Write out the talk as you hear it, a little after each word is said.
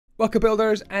Welcome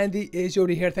builders,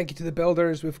 Andyisyoda here. Thank you to the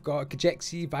builders. We've got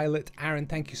Kajexi, Violet, Aaron.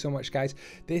 Thank you so much, guys.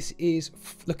 This is,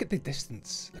 look at the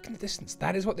distance. Look at the distance.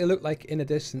 That is what they look like in a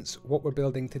distance, what we're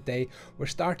building today. We're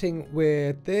starting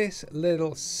with this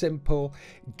little simple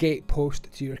gate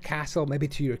post to your castle, maybe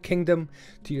to your kingdom,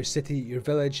 to your city, your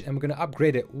village, and we're going to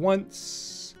upgrade it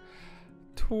once,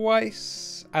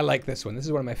 twice. I like this one. This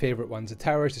is one of my favorite ones. The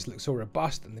towers just look so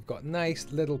robust and they've got nice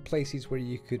little places where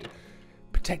you could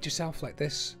protect yourself like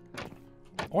this,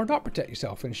 or not protect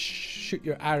yourself and shoot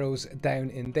your arrows down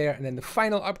in there. And then the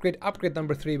final upgrade, upgrade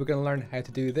number 3, we're going to learn how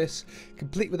to do this,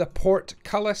 complete with a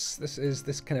portcullis. This is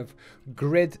this kind of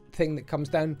grid thing that comes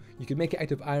down. You can make it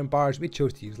out of iron bars. We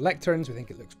chose to use lecterns. We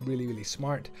think it looks really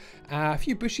smart. A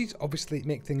few bushes obviously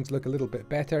make things look a little bit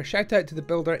better. Shout out to the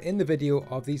builder in the video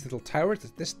of these little towers.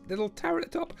 This little tower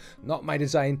at the top, not my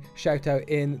design. Shout out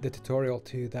in the tutorial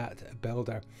to that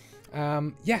builder.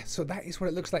 Yeah, so that is what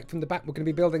it looks like from the back. We're going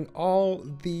to be building all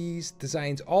these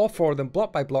designs, all 4 of them,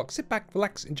 block by block. Sit back,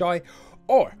 relax, enjoy,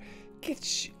 or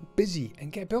get busy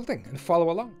and get building and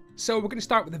follow along. So we're going to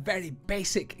start with a very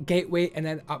basic gateway and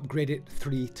then upgrade it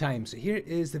 3 times. So here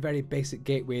is the very basic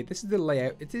gateway. This is the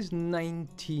layout. It is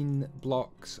 19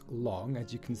 blocks long,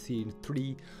 as you can see,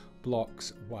 3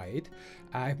 blocks wide.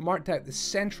 I've marked out the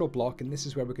central block, and this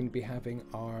is where we're going to be having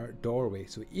our doorway.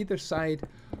 So either side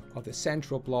of the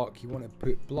central block, you want to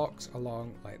put blocks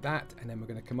along like that, and then we're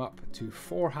going to come up to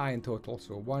 4 high in total.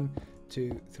 So 1,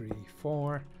 2, 3,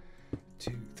 4,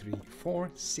 2, 3,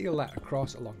 4. Seal that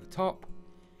across along the top,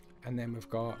 and then we've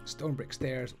got stone brick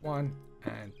stairs 1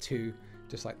 and 2,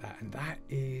 just like that, and that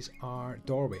is our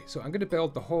doorway. So I'm going to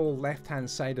build the whole left hand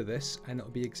side of this, and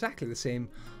it'll be exactly the same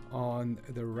on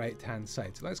the right hand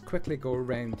side. So let's quickly go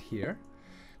around here,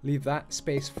 leave that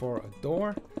space for a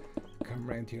door, come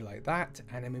around here like that,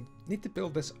 and then we need to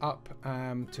build this up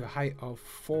to a height of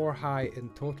 4 high in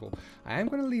total. I am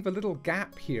going to leave a little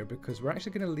gap here because we're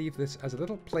actually going to leave this as a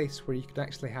little place where you can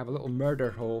actually have a little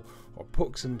murder hole or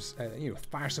poke some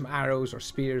fire some arrows or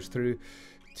spears through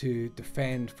to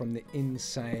defend from the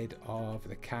inside of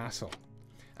the castle,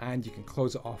 and you can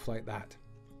close it off like that.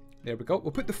 There we go.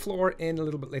 We'll put the floor in a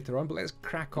little bit later on, but let's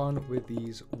crack on with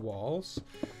these walls.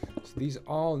 So these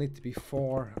all need to be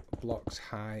 4 blocks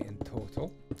high in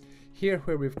total. Here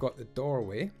where we've got the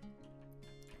doorway,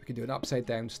 we can do an upside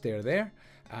down stair there,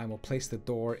 and we'll place the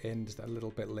door in just a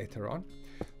little bit later on.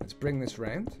 Let's bring this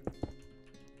round.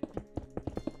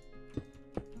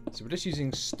 So we're just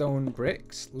using stone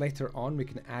bricks. Later on we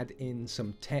can add in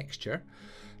some texture.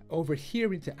 Over here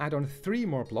we need to add on 3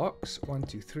 more blocks. 1,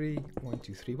 2, 3, 1,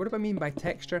 2, 3. What do I mean by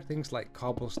texture? Things like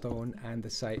cobblestone and the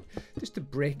site, just to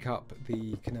break up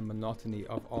the kind of monotony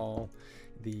of all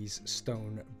these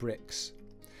stone bricks.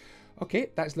 Okay,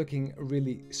 that's looking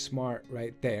really smart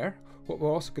right there. What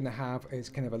we're also going to have is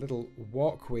kind of a little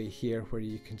walkway here where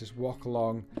you can just walk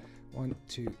along. 1,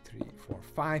 2, 3, 4,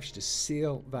 5. Just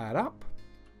seal that up.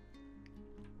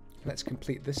 Let's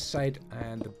complete this side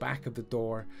and the back of the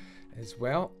door as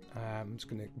well. I'm just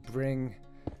going to bring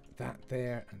that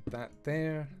there and that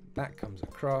there. That comes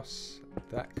across,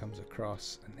 that comes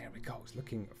across, and there we go. It's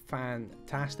looking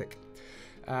fantastic.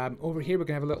 Over here we're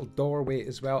going to have a little doorway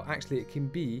as well. Actually, it can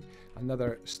be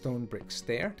another stone brick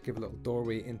stair to give a little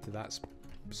doorway into that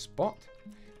spot.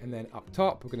 And then up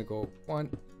top we're going to go 1,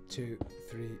 2,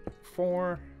 3,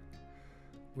 4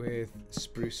 with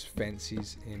spruce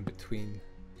fences in between,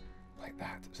 like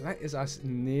that. So that is us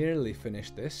nearly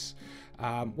finished this.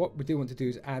 What we do want to do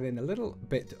is add in a little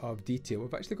bit of detail.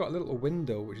 We've actually got a little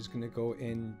window which is going to go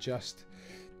in just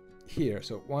here.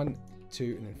 So 1,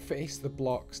 2, and then face the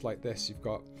blocks like this. You've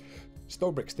got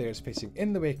stone brick stairs facing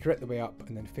in the way, correct the way up,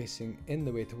 and then facing in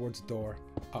the way towards the door,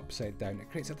 upside down. It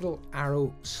creates a little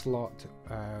arrow slot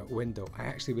window. I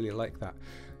actually really like that.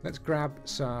 Let's grab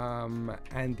some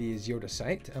Andyisyoda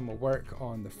site and we'll work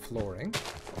on the flooring.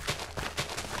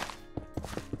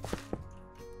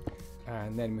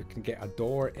 And then we can get a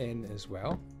door in as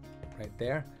well, right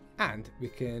there. And we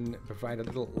can provide a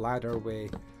little ladder way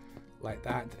like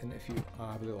that. And if you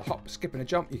have a little hop, skip, and a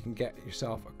jump, you can get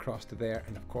yourself across to there.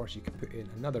 And of course, you can put in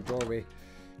another doorway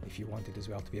if you wanted as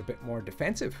well to be a bit more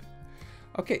defensive.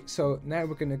 Okay, so now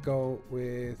we're going to go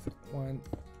with 1,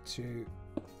 2,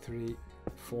 3,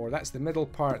 4. That's the middle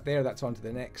part there. That's onto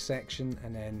the next section.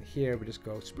 And then here we just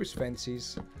go spruce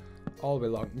fences all the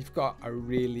way along. You've got a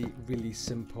really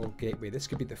simple gateway. This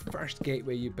could be the first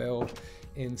gateway you build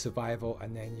in survival,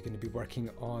 and then you're going to be working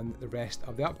on the rest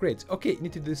of the upgrades. Okay, you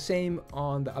need to do the same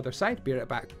on the other side. Bear it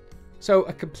back So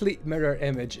a complete mirror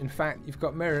image. In fact, you've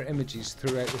got mirror images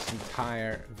throughout this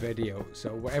entire video.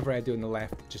 So whatever I do on the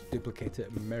left, just duplicate it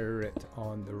and mirror it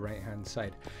on the right hand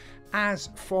side. As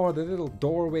for the little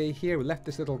doorway here, we left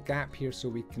this little gap here so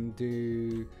we can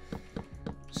do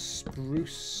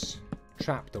spruce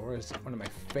trapdoors. One of my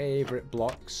favorite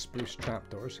blocks, spruce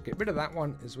trapdoors. So get rid of that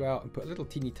one as well and put a little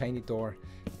teeny tiny door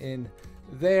in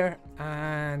there.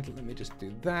 And let me just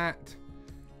do that.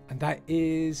 And that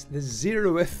is the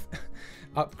 0th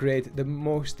upgrade, the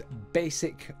most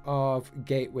basic of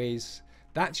gateways.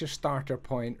 That's your starter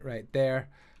point right there.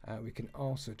 We can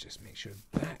also just make sure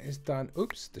that is done.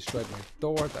 Oops, destroyed my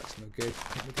door. That's no good.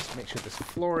 Let me just make sure this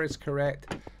floor is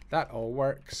correct. That all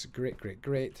works. Great, great,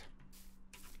 great.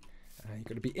 You've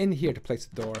got to be in here to place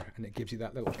the door, and it gives you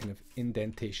that little kind of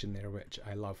indentation there, which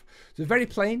I love. So very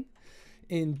plain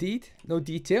indeed, no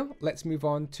detail. Let's move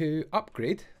on to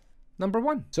upgrade number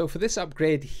 1. So for this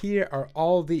upgrade, here are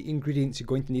all the ingredients you're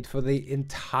going to need for the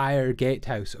entire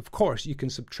gatehouse. Of course, you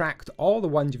can subtract all the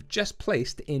ones you've just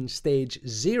placed in stage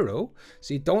 0.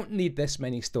 So you don't need this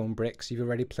many stone bricks. You've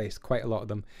already placed quite a lot of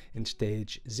them in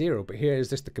stage 0. But here is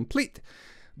just the complete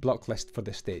block list for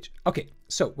this stage. Okay,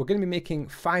 so we're going to be making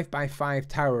 5x5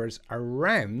 towers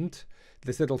around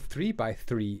this little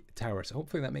 3x3 tower. So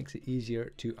hopefully that makes it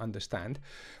easier to understand.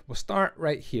 We'll start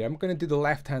right here. I'm going to do the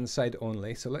left hand side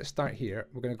only. So let's start here.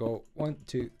 We're going to go 1,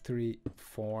 2, 3,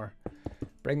 4.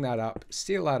 Bring that up,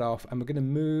 seal that off, and we're going to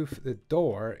move the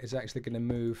door is actually going to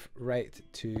move right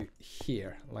to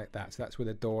here like that. So that's where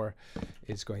the door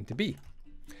is going to be.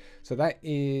 So that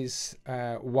is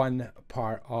one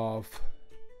part of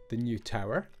the new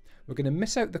tower. We're going to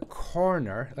miss out the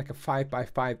corner, like a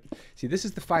 5x5. See, this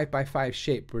is the 5x5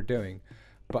 shape we're doing,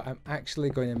 but I'm actually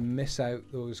going to miss out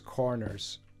those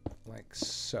corners like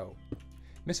so.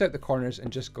 Miss out the corners and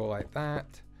just go like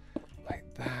that,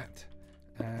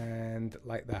 and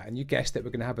like that. And you guessed it, we're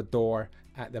going to have a door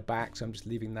at the back, so I'm just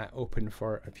leaving that open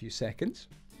for a few seconds.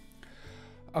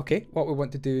 Okay, what we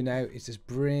want to do now is just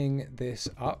bring this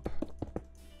up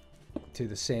to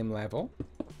the same level.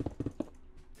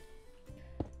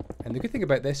 And the good thing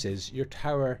about this is your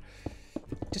tower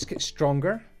just gets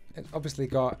stronger. It's obviously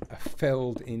got a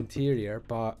filled interior,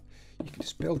 but you can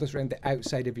just build this around the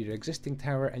outside of your existing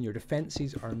tower and your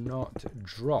defenses are not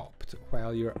dropped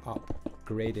while you're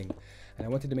upgrading. And I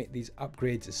wanted to make these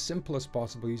upgrades as simple as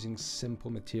possible using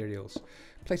simple materials.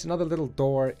 Place another little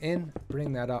door in,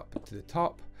 bring that up to the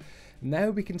top. Now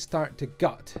we can start to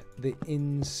gut the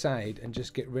inside and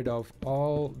just get rid of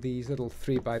all these little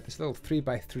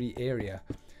 3x3 area.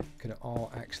 Can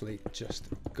all actually just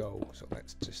go. So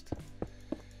let's just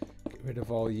get rid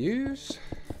of all use.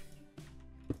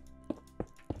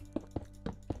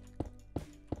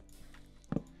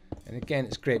 And again,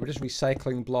 it's great. We're just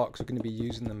recycling blocks. We're going to be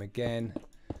using them again.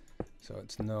 So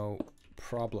it's no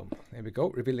problem. There we go.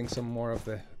 Revealing some more of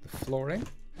the flooring.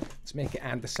 Let's make it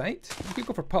andesite. You could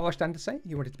go for polished andesite.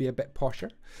 You want it to be a bit posher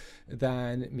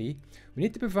than me. We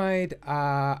need to provide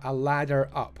a ladder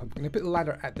up. I'm going to put the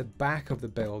ladder at the back of the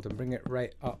build and bring it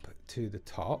right up to the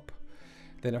top.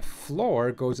 Then a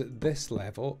floor goes at this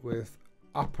level with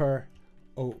upper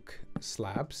oak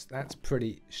slabs. That's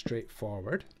pretty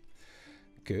straightforward.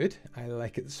 Good. I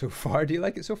like it so far. Do you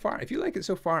like it so far? If you like it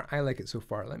so far, I like it so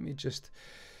far. Let me just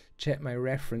check my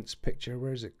reference picture.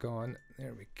 Where's it gone?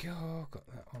 There we go. Got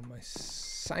that on my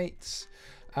sights.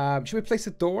 Should we place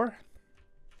a door?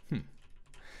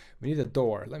 We need a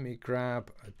door. Let me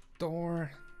grab a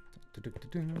door.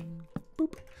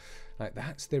 Boop. Like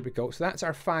that. So there we go. So that's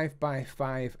our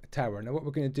 5x5 tower. Now what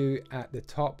we're going to do at the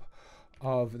top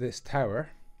of this tower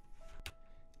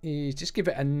is just give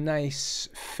it a nice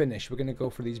finish. We're going to go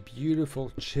for these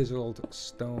beautiful chiseled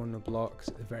stone blocks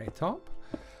at the very top.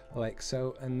 Like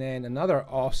so, and then another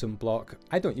awesome block.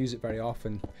 I don't use it very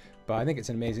often, but I think it's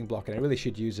an amazing block and I really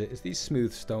should use it. It's these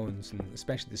smooth stones, and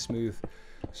especially the smooth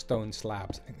stone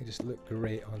slabs. I think they just look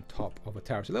great on top of a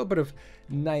tower. So a little bit of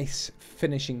nice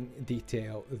finishing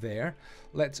detail there.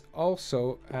 Let's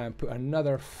also put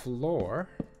another floor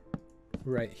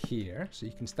right here, so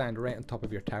you can stand right on top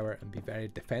of your tower and be very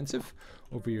defensive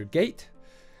over your gate.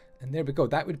 And there we go.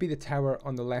 That would be the tower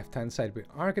on the left hand side. We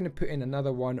are going to put in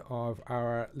another one of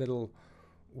our little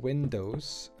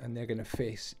windows, and they're going to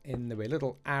face in the way.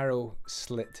 Little arrow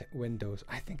slit windows.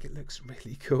 I think it looks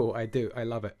really cool. I do. I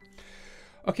love it.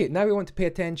 Okay, now we want to pay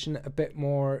attention a bit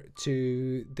more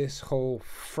to this whole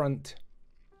front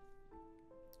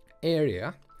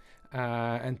area.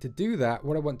 And to do that,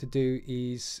 what I want to do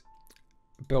is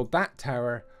build that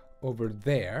tower over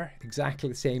there, exactly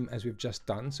the same as we've just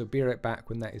done. So be right back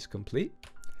when that is complete.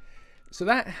 So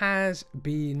that has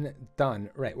been done.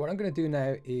 Right, what I'm going to do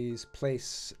now is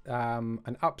place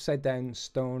an upside down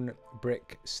stone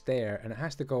brick stair, and it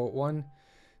has to go 1,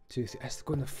 2, 3, it has to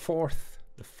go in the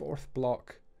fourth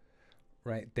block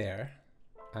right there,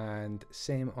 and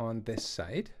same on this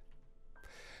side.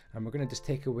 And we're going to just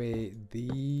take away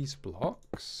these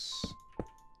blocks.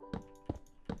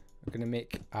 We're going to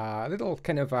make a little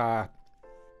kind of a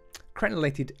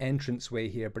crenellated entranceway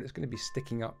here, but it's going to be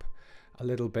sticking up a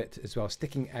little bit as well,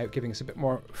 sticking out, giving us a bit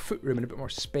more foot room and a bit more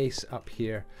space up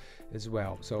here as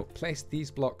well. So place these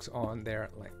blocks on there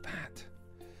like that.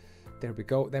 There we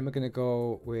go. Then we're going to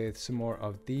go with some more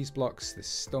of these blocks, the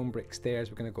stone brick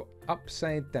stairs. We're going to go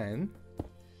upside down,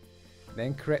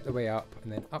 then correct the way up,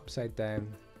 and then upside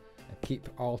down, and keep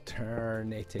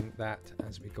alternating that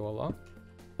as we go along.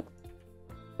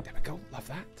 There we go. Love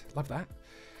that. Love that.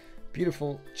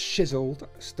 Beautiful chiseled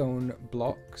stone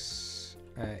blocks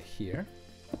here.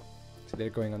 So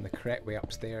they're going on the correct way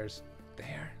upstairs.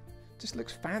 There. Just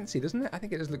looks fancy, doesn't it? I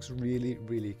think it just looks really,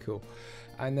 really cool.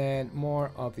 And then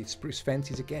more of the spruce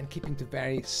fences, again, keeping to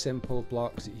very simple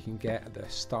blocks that you can get at the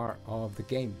start of the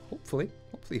game. Hopefully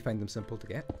you find them simple to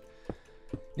get.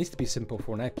 Needs to be simple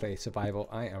for when I play survival.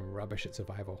 I am rubbish at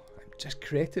survival. I'm just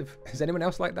creative. Is anyone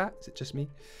else like that? Is it just me?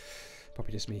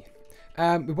 Probably just me.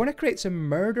 We want to create some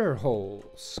murder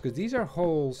holes, because these are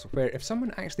holes where if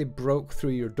someone actually broke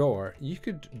through your door, you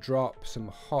could drop some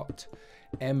hot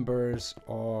embers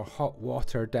or hot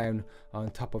water down on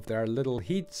top of their little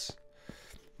heads.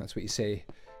 That's what you say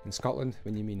in Scotland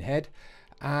when you mean head.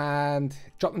 And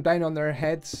drop them down on their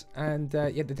heads, and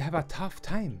yeah, they'd have a tough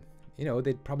time. You know,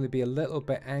 they'd probably be a little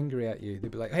bit angry at you.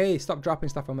 They'd be like, hey, stop dropping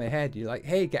stuff on my head. You're like,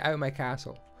 hey, get out of my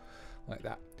castle. Like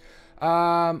that.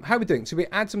 How are we doing? So we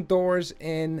add some doors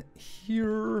in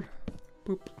here.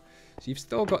 Boop. So you've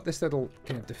still got this little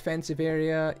kind of defensive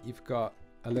area. You've got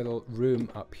a little room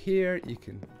up here. You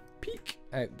can peek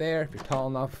out there if you're tall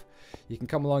enough. You can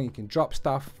come along, you can drop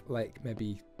stuff like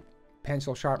maybe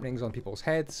pencil sharpenings on people's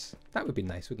heads. That would be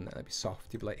nice, wouldn't it? That'd be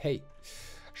soft. You'd be like, hey,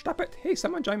 stop it. Hey,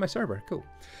 someone join my server. Cool.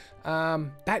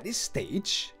 That is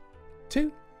stage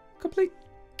 2 complete.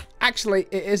 Actually,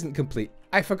 it isn't complete.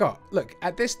 I forgot. Look,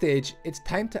 at this stage, it's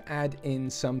time to add in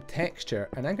some texture,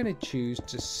 and I'm going to choose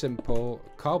just simple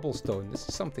cobblestone. This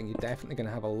is something you're definitely going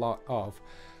to have a lot of.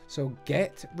 So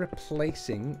get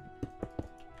replacing,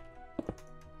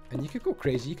 and you could go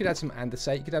crazy. You could add some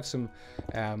andesite. You could have some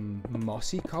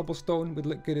mossy cobblestone would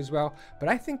look good as well. But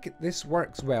I think this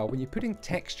works well when you're putting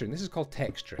texture, and this is called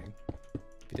texturing.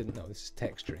 If you didn't know, this is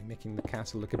texturing, making the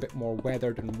castle look a bit more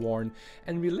weathered and worn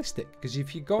and realistic. Because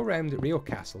if you go around real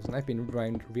castles, and I've been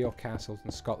around real castles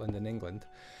in Scotland and England,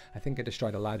 I think I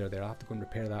destroyed a ladder there. I'll have to go and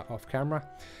repair that off camera.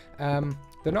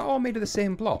 They're not all made of the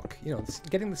same block. You know,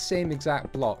 getting the same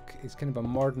exact block is kind of a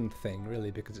modern thing, really,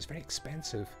 because it's very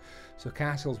expensive. So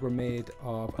castles were made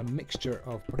of a mixture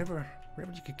of whatever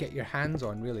you could get your hands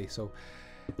on, really. So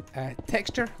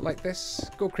texture like this,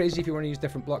 go crazy if you want to use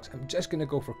different blocks. I'm just going to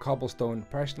go for cobblestone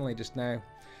personally just now,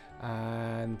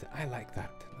 and I like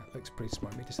that. That looks pretty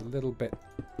smart. Maybe just a little bit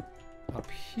up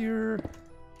here.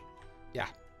 Yeah,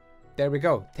 there we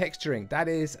go. Texturing. That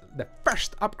is the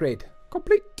first upgrade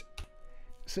complete.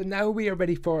 So now we are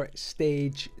ready for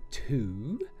stage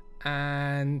 2,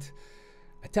 and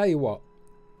I tell you what,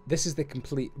 this is the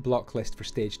complete block list for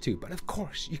stage 2, but of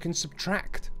course you can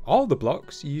subtract all the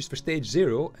blocks you used for stage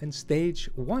 0 and stage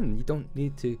 1. You don't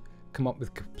need to come up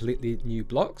with completely new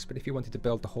blocks, but if you wanted to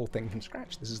build the whole thing from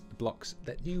scratch, this is the blocks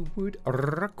that you would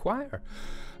require.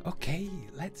 Okay,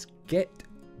 let's get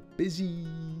busy.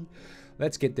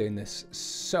 Let's get doing this.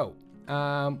 So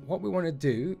what we want to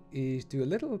do is do a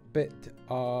little bit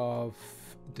of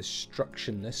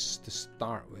destructionness to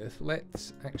start with.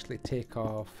 Let's actually take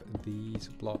off these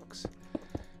blocks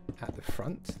at the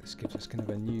front. This gives us kind of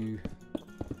a new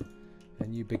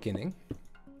beginning.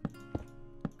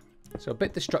 So a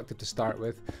bit destructive to start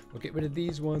with. We'll get rid of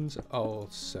these ones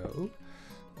also,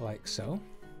 like so.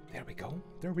 There we go.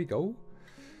 There we go.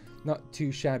 Not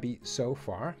too shabby so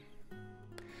far.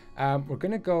 We're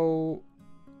going to go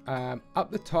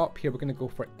up the top here. We're going to go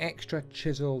for extra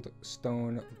chiseled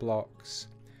stone blocks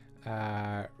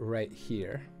right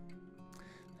here.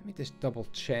 Let me just double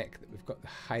check that we've got the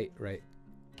height right.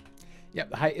 Yep,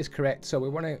 the height is correct. So we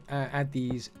want to add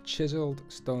these chiseled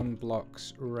stone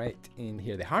blocks right in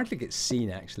here. They hardly get seen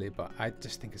actually, but I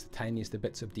just think it's the tiniest of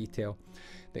bits of detail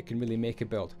that can really make a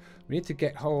build. We need to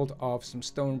get hold of some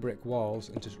stone brick walls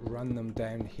and just run them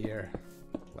down here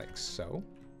like so.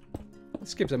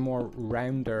 This gives a more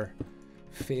rounder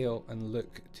feel and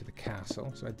look to the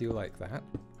castle, so I do like that.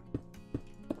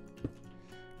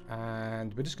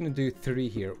 And we're just going to do 3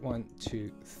 here. 1, 2,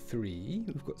 3.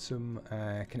 We've got some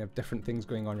kind of different things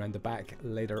going on around the back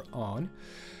later on.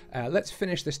 Let's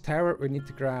finish this tower. We need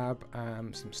to grab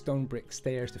some stone brick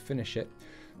stairs to finish it.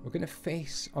 We're going to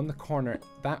face on the corner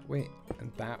that way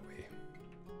and that way.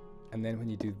 And then when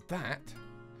you do that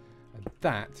and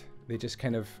that, they just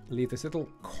kind of leave this little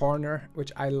corner,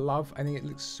 which I love. I think it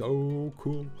looks so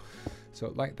cool.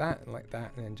 So like that,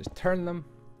 and then just turn them,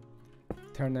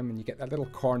 and you get that little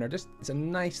corner. Just, it's a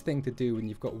nice thing to do when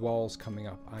you've got walls coming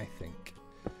up, I think,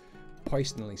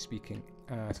 poisonally speaking.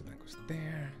 So that goes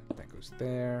there, that goes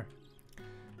there,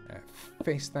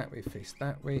 face that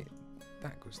way,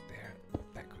 that goes there,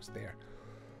 that goes there.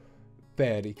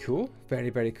 Very cool, very,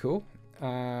 very cool.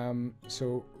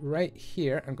 So right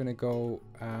here, I'm going to go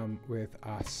with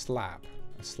a slab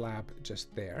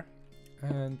just there,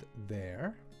 and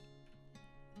there,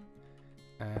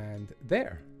 and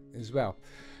there as well.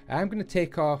 I'm going to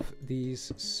take off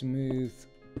these smooth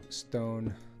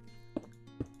stone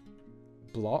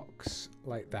blocks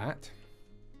like that.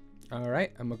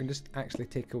 Alright, and we're going to just actually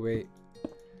take away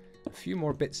a few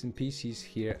more bits and pieces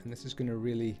here, and this is going to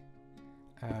really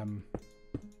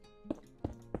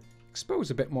expose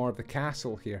a bit more of the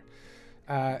castle here.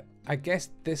 I guess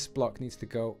this block needs to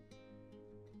go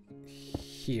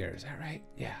here, is that right?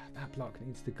 Yeah, that block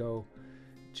needs to go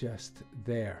just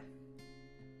there.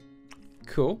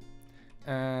 Cool.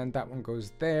 And that one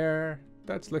goes there.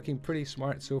 That's looking pretty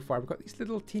smart so far. We've got these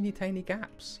little teeny tiny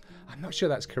gaps. I'm not sure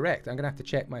that's correct. I'm gonna have to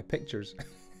check my pictures.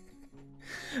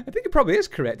 I think it probably is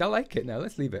correct. I like it now.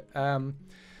 Let's leave it.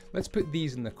 Let's put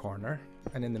these in the corner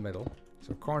and in the middle.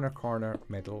 So corner, corner,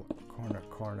 middle, corner,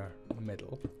 corner,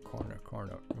 middle, corner,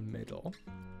 corner, middle.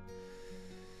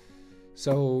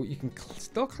 So you can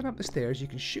still climb up the stairs. You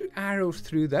can shoot arrows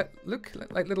through that. Look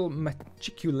like little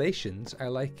matriculations. I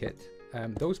like it.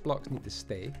 Those blocks need to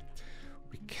stay.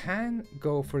 We can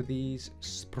go for these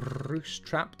spruce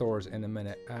trapdoors in a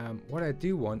minute. What I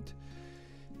do want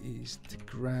is to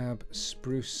grab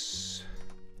spruce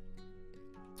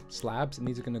slabs, and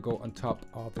these are going to go on top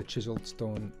of the chiseled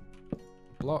stone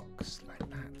blocks like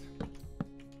that.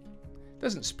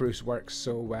 Doesn't spruce work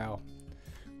so well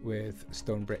with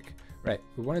stone brick? Right,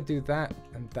 we want to do that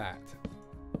and that.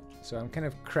 So I'm kind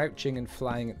of crouching and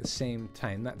flying at the same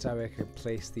time. That's how I can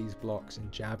place these blocks in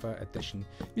Java Edition,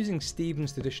 using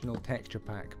Steven's traditional texture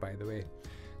pack, by the way,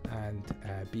 and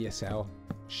BSL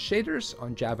Shaders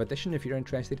on Java Edition if you're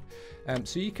interested.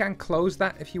 So you can close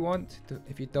that if you want.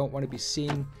 If you don't want to be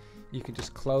seen, you can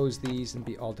just close these and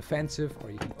be all defensive,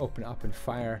 or you can open it up and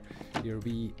fire your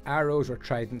wee arrows or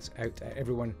tridents out at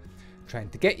everyone trying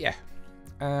to get you.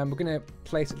 We're going to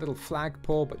place a little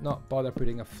flagpole, but not bother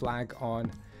putting a flag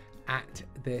on at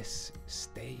this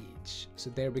stage. So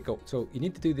there we go. So you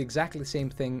need to do exactly the same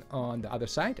thing on the other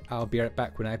side. I'll be right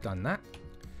back when I've done that.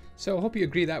 So I hope you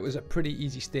agree that was a pretty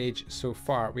easy stage so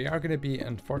far. We are going to be,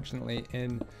 unfortunately,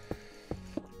 in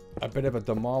a bit of a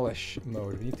demolish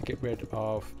mode. We need to get rid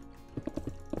of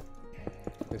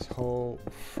this whole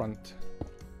front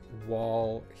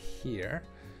wall here.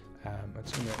 I'm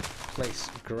just going to place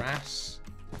grass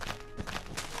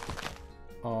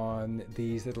on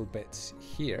these little bits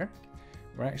here.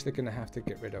 We're actually going to have to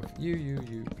get rid of you,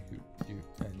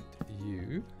 and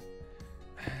you.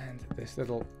 And this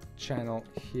little channel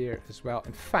here as well.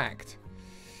 In fact,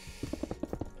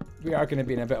 we are going to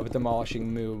be in a bit of a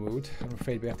demolishing mood. I'm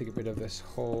afraid we have to get rid of this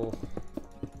whole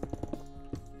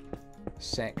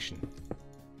section.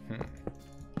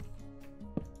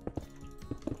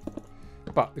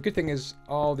 But the good thing is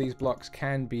all these blocks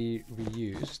can be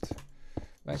reused.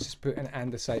 Let's just put an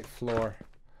andesite floor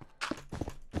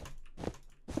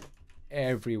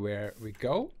everywhere we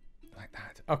go, like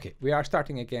that. Okay, we are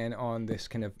starting again on this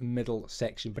kind of middle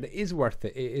section, but it is worth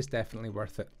it. It is definitely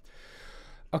worth it.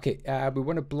 Okay, we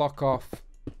want to block off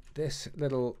this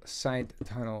little side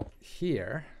tunnel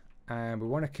here, and we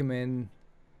want to come in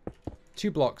 2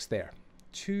 blocks there.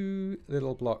 2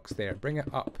 little blocks there. Bring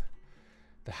it up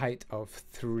the height of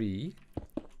 3.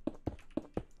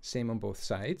 Same on both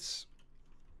sides.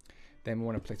 Then we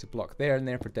want to place a block there and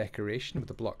there for decoration,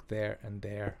 with a block there and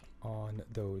there on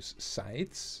those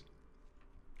sides.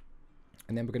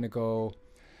 And then we're going to go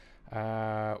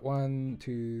 1,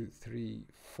 2, 3,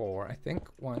 4, I think.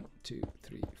 1, 2,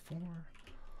 3, 4.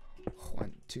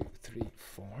 1, 2, 3,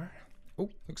 4. Oh,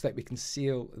 looks like we can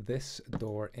seal this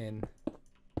door in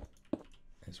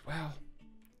as well.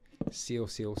 Seal,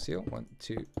 seal, seal. 1,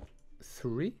 2,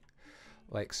 3,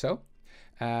 like so.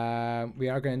 We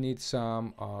are going to need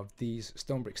some of these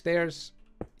stone brick stairs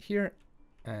here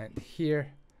and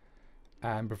here,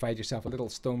 and provide yourself a little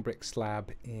stone brick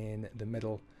slab in the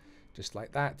middle just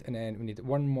like that. And then we need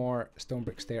one more stone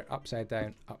brick stair, upside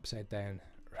down,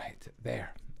 right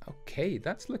there. Okay,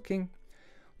 that's looking,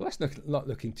 well, that's not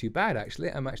looking too bad actually.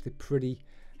 I'm actually pretty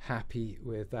happy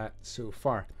with that so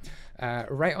far.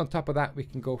 Right on top of that, we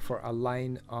can go for a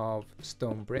line of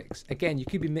stone bricks. Again, you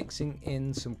could be mixing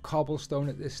in some cobblestone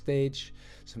at this stage.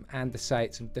 Some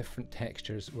andesite, some different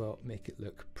textures will make it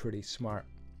look pretty smart.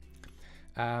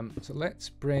 So let's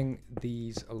bring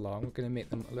these along. We're going to make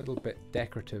them a little bit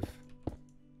decorative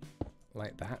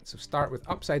like that. So start with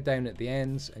upside down at the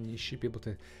ends, and you should be able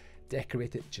to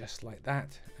decorate it just like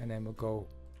that. And then we'll go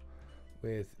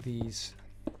with these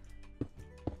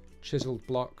chiseled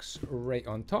blocks right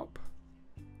on top.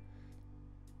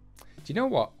 Do you know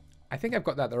what? I think I've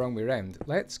got that the wrong way around.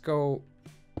 Let's go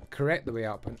correct the way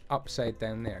up and upside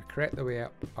down there. Correct the way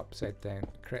up, upside down.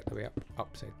 Correct the way up,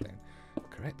 upside down.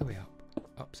 Correct the way up,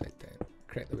 upside down.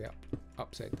 Correct the way up,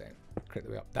 upside down. Correct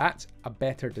the way up. That's a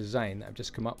better design that I've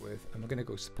just come up with. And we're going to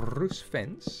go spruce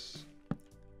fence.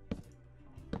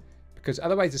 Because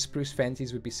otherwise the spruce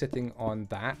fences would be sitting on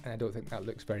that. And I don't think that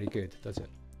looks very good, does it?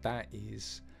 That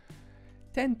is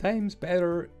 10 times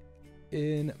better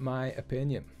in my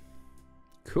opinion.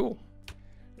 Cool.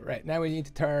 Right, now we need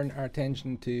to turn our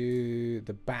attention to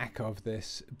the back of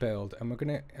this build, and we're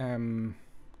gonna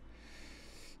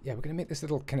we're gonna make this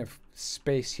little kind of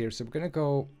space here. So we're gonna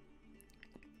go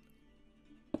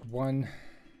 1,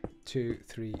 2,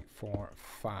 3, 4,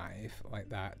 5 like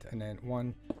that, and then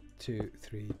 1, 2,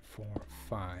 3, 4,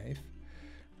 5.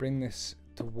 Bring this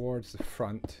towards the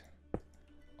front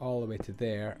all the way to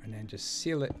there, and then just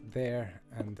seal it there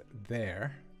and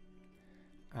there.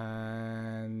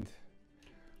 And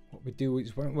what we do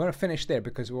is we want to finish there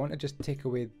because we want to just take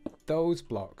away those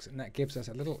blocks, and that gives us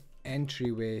a little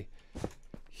entryway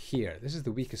here. This is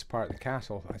the weakest part of the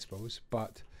castle, I suppose,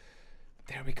 but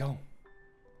there we go.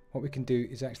 What we can do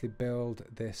is actually build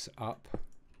this up.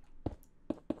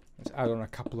 Let's add on a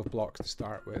couple of blocks to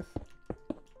start with.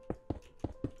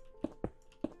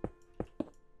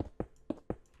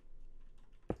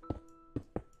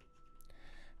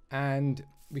 And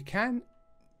we can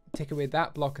take away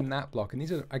that block and that block, and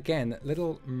these are again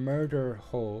little murder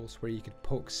holes where you could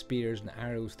poke spears and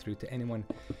arrows through to anyone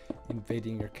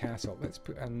invading your castle. Let's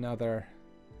put another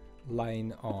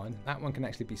line on. That one can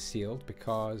actually be sealed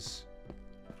because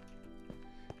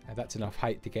that's enough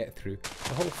height to get through.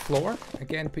 The whole floor,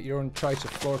 again, put your own choice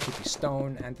of floor. Could be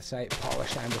stone, andesite,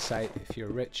 polished andesite if you're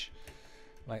rich,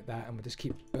 like that. And we'll just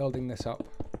keep building this up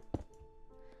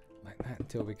like that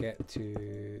until we get to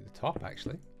the top,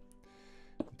 actually.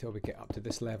 Until we get up to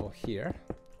this level here.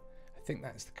 I think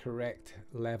that's the correct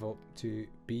level to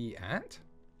be at.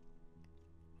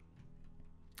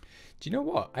 Do you know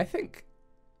what? I think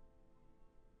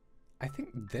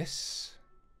this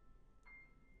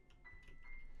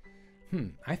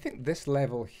I think this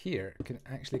level here can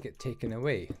actually get taken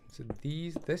away. So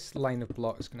this line of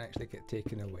blocks can actually get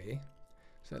taken away.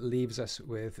 So it leaves us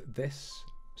with this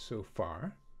so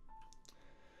far.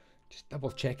 Just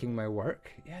double checking my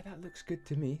work. Yeah, that looks good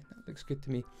to me. That looks good to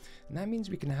me. And that means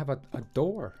we can have a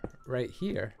door right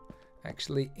here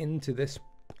actually into this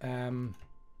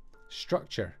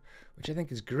structure, which I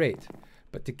think is great.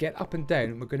 But to get up and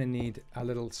down, we're going to need a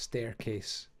little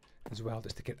staircase as well,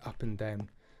 just to get up and down.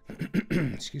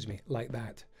 Excuse me, like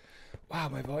that. Wow,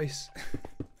 my voice.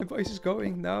 My voice is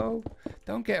going. No,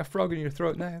 don't get a frog in your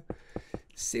throat now.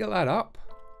 Seal that up.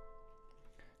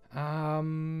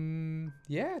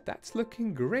 Yeah, that's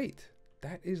looking great.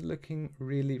 That is looking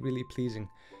really, really pleasing.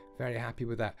 Very happy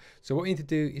with that. So what we need to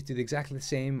do is do exactly the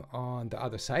same on the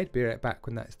other side. Be right back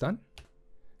when that's done.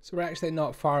 So we're actually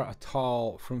not far at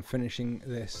all from finishing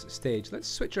this stage. Let's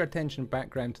switch our attention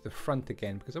back around to the front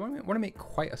again, because I want to make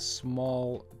quite a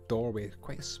small doorway,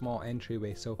 quite a small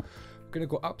entryway. So we're going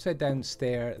to go upside down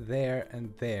stair there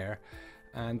and there,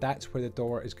 and that's where the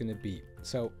door is going to be.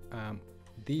 So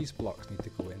these blocks need to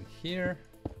go in here.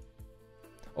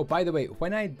 Oh, by the way,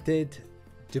 when I did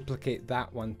duplicate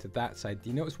that one to that side, do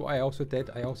you notice what I also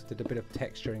did? I also did a bit of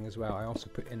texturing as well. I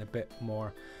also put in a bit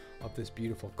more of this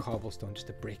beautiful cobblestone just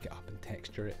to break it up and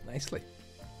texture it nicely.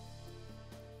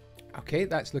 Okay,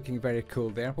 that's looking very cool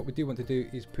there. What we do want to do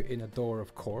is put in a door,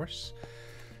 of course.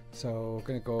 So we're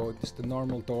going to go just the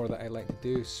normal door that I like to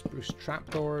do, spruce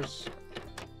trapdoors.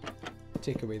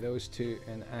 Take away those two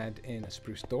and add in a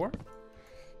spruce door.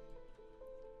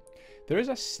 There is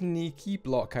a sneaky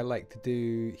block I like to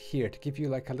do here to give you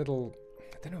like a little,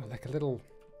 I don't know, like a little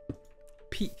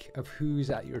peek of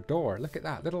who's at your door. Look at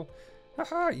that little,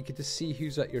 haha, you get to see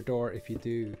who's at your door if you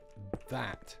do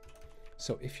that.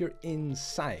 So if you're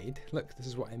inside, look, this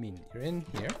is what I mean. You're in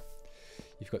here,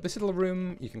 You've got this little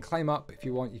room. You can climb up if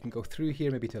you want. You can go through here,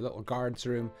 maybe to a little guard's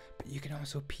room. But you can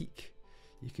also peek.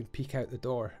 You can peek out the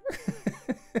door.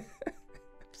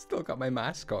 Still got my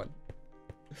mask on.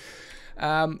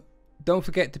 Don't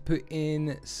forget to put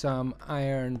in some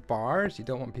iron bars. You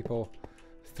don't want people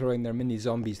throwing their mini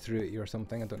zombies through at you or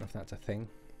something. I don't know if that's a thing.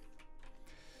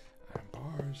 Iron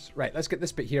bars. Right, let's get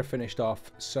this bit here finished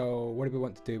off. So what do we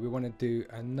want to do? We want to do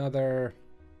another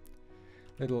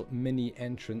little mini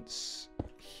entrance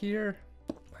here,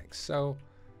 like so.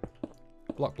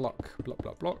 Block, block, block,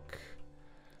 block, block.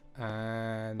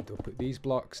 And we'll put these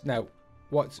blocks. Now,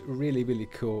 what's really, really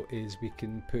cool is we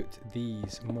can put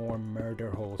these more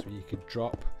murder holes where you could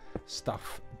drop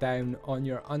stuff down on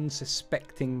your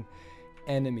unsuspecting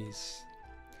enemies.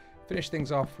 Finish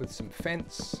things off with some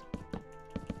fence.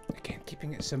 Again,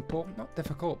 keeping it simple, not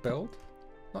difficult build,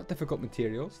 not difficult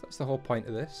materials. That's the whole point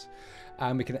of this.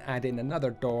 And we can add in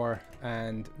another door,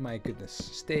 and my goodness,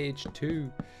 stage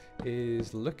 2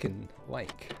 is looking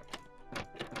like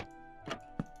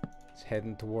it's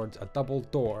heading towards a double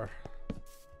door.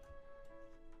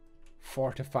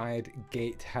 Fortified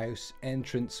gatehouse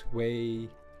entranceway.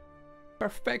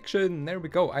 Perfection. There we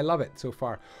go. I love it so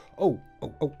far. Oh.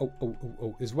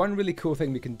 There's one really cool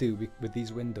thing we can do with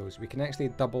these windows. We can actually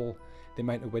double the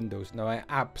amount of windows. Now, I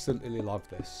absolutely love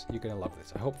this. You're going to love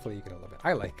this. Hopefully, you're going to love it.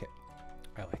 I like it.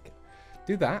 I like it.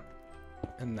 Do that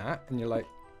and that, and you're like,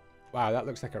 wow, that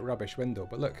looks like a rubbish window.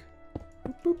 But look.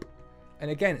 Boop, boop. And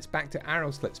again, it's back to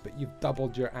arrow slits, but you've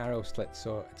doubled your arrow slits,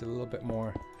 so it's a little bit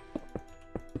more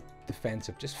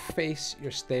defensive. Just face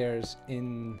your stairs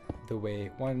in the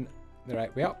way. One the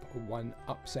right way up, one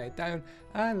upside down,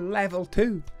 and level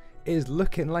 2 is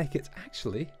looking like it's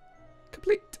actually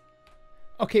complete.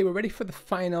 Okay, we're ready for the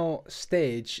final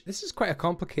stage. This is quite a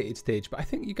complicated stage, but I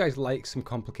think you guys like some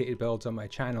complicated builds on my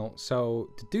channel. So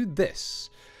to do this,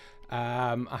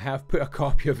 I have put a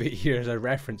copy of it here as a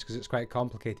reference because it's quite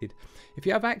complicated. If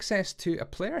you have access to a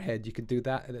player head, you could do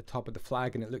that at the top of the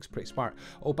flag and it looks pretty smart.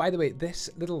 Oh, by the way, this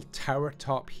little tower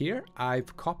top here,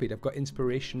 I've copied. I've got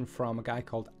inspiration from a guy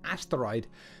called Asteroid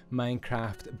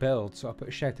Minecraft Build. So I'll put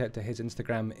a shout out to his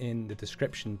Instagram in the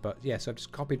description. But yeah, so I've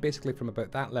just copied basically from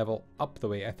about that level up the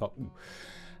way. I thought, ooh,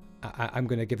 I'm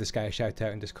going to give this guy a shout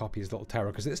out and just copy his little tower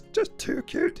because it's just too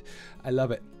cute. I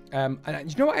love it. And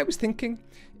you know what I was thinking?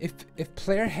 If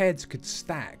player heads could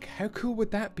stack, how cool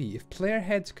would that be? If player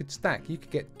heads could stack, you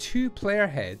could get 2 player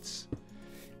heads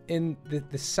in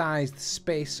the size, the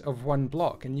space of one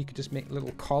block, and you could just make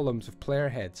little columns of player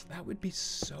heads. That would be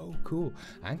so cool.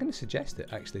 I'm going to suggest it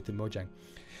actually to Mojang.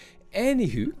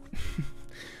 Anywho,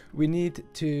 we need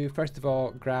to first of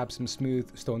all grab some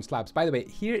smooth stone slabs. By the way,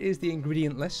 here is the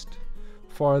ingredient list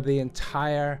for the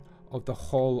entire of the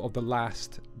whole of the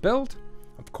last build.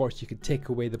 Of course, you could take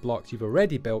away the blocks you've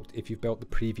already built if you've built the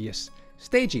previous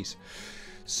stages.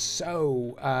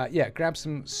 So, yeah, grab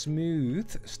some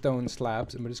smooth stone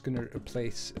slabs, and we're just going to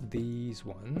replace these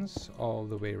ones all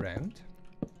the way around.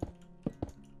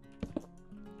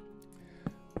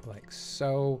 Like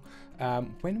so.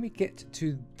 When we get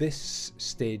to this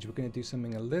stage, we're going to do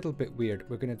something a little bit weird.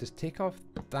 We're going to just take off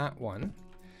that one.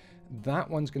 That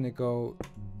one's going to go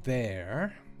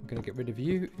there. I'm going to get rid of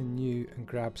you and you and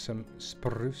grab some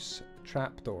spruce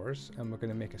trapdoors, and we're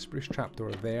going to make a spruce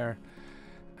trapdoor there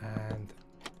and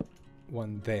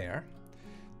one there.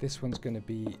 This one's going to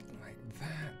be like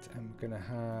that. I'm going to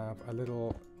have a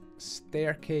little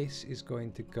staircase is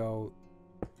going to go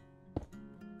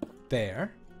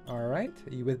there. All right,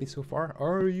 are you with me so far?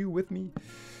 Are you with me?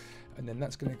 And then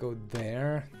that's going to go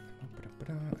there,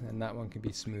 and then that one can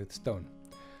be smooth stone.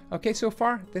 Okay, so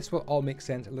far, this will all make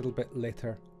sense a little bit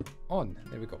later on.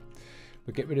 There we go.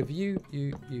 We'll get rid of you,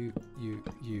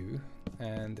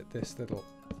 and this little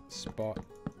spot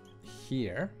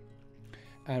here.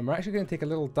 And we're actually going to take a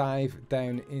little dive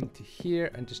down into here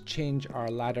and just change our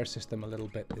ladder system a little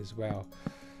bit as well.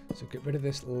 So get rid of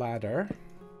this ladder.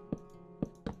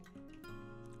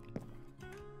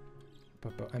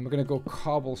 And we're going to go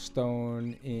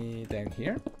cobblestone down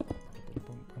here.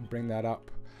 And bring that up.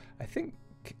 I think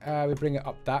we bring it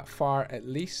up that far at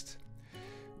least.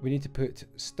 We need to put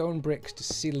stone bricks to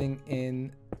ceiling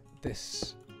in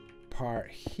this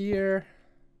part here.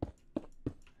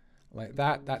 Like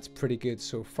that. That's pretty good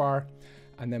so far.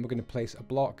 And then we're going to place a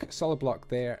block, solid block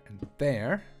there and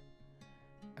there.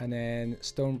 And then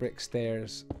stone brick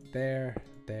stairs there,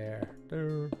 there,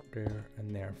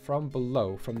 and there. From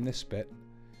below, from this bit,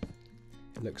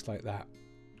 it looks like that.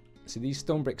 So these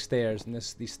stone brick stairs and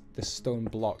this stone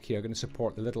block here are going to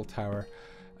support the little tower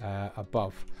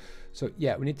above. So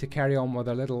yeah, we need to carry on with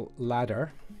our little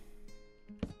ladder.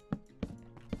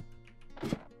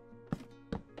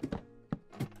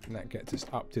 And that gets us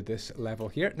up to this level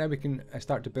here. Now we can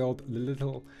start to build the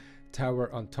little tower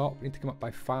on top. We need to come up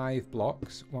by 5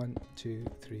 blocks. 1, 2,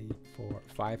 3, 4,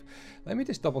 5. Let me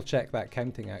just double check that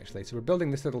counting actually. So we're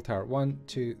building this little tower. 1,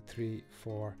 2, 3,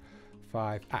 4,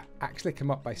 5. Actually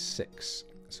come up by 6.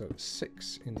 So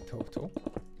 6 in total.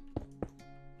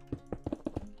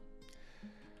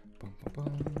 Boom, boom,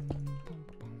 boom, boom,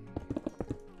 boom.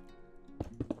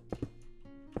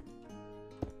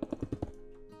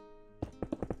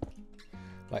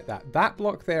 Like that. That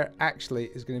block there actually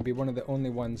is going to be one of the only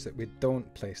ones that we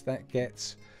don't place. That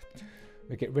gets,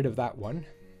 we get rid of that one.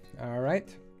 All right.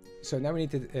 So now we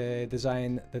need to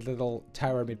design the little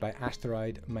tower made by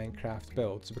Asteroid Minecraft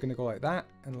build. So we're going to go like that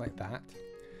and like that.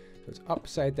 So it's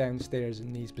upside down stairs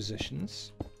in these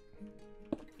positions.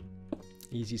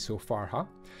 Easy so far,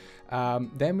 huh?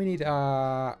 Then we need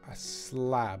a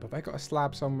slab. Have I got a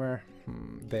slab somewhere?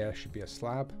 There should be a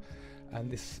slab. And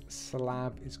this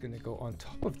slab is going to go on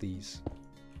top of these.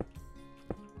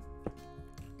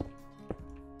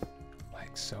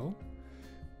 Like so.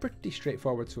 Pretty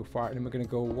straightforward so far. And then we're going to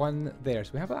go one there.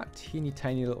 So we have that teeny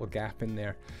tiny little gap in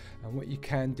there. And what you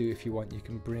can do if you want, you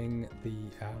can bring the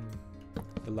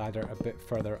ladder a bit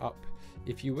further up.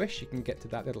 If you wish, you can get to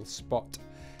that little spot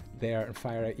there and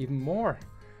fire out even more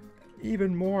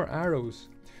arrows.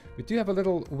 We do have a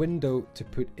little window to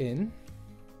put in.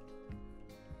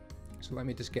 So let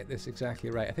me just get this exactly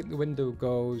right. I think the window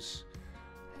goes...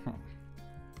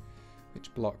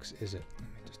 Which blocks is it? Let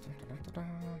me just...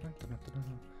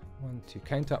 1, 2.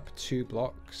 Count up 2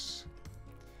 blocks.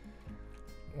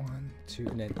 1, 2,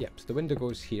 and then... Yep, so the window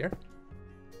goes here.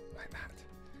 Like that.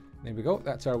 There we go.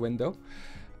 That's our window.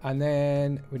 And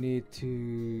then we need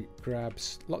to grab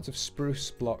lots of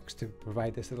spruce blocks to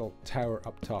provide this little tower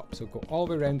up top. So go all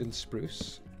the way around in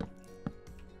spruce.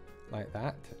 Like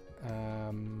that.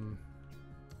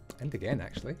 And again,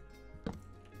 actually.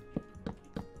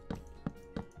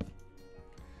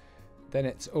 Then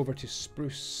it's over to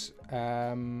spruce.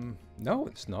 No,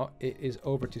 it's not. It is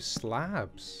over to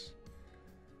slabs.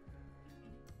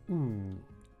 Ooh.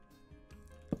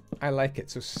 I like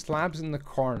it. So slabs in the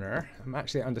corner. I'm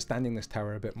actually understanding this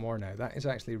tower a bit more now. That is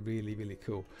actually really, really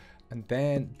cool. And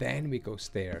then we go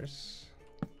stairs.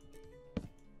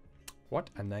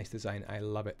 What a nice design. I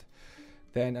love it.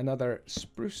 Then another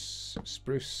spruce,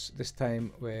 this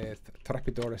time with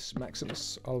Trapedoris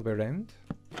Maximus all the way around.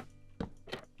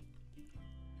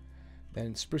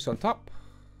 Then spruce on top.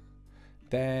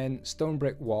 Then stone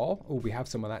brick wall. Oh, we have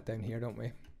some of that down here, don't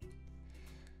we?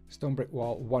 Stone brick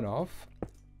wall, one of.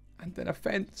 And then a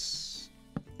fence.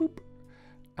 Boop.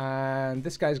 And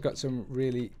this guy's got some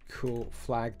really cool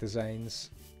flag designs.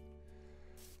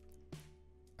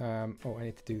 Oh, I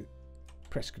need to do...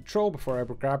 press control before I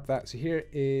ever grab that. So here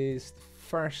is the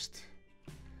first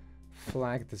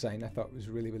flag design I thought was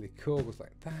really, really cool. It was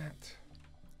like that.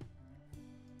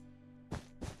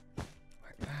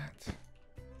 Like that.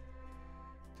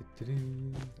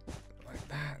 Like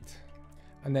that.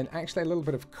 And then actually a little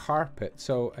bit of carpet.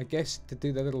 So I guess to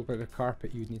do the little bit of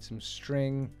carpet you'd need some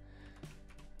string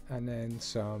and then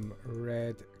some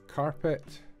red carpet.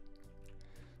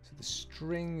 So the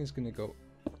string is going to go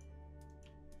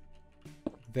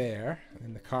there, and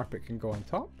then the carpet can go on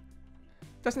top.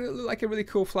 Doesn't it look like a really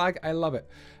cool flag? I love it.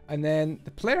 And then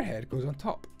the player head goes on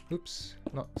top. Oops,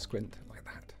 not squint, like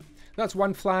that. That's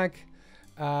one flag.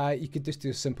 You could just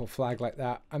do a simple flag like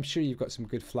that. I'm sure you've got some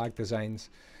good flag designs.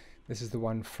 This is the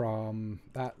one from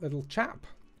that little chap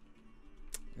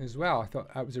as well. I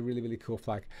thought that was a really, really cool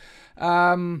flag.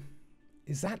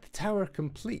 Is that the tower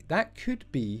complete? That could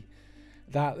be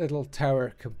that little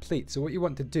tower complete. So what you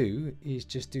want to do is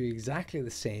just do exactly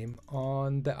the same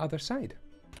on the other side.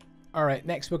 All right,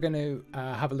 next we're going to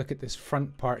have a look at this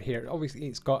front part here. Obviously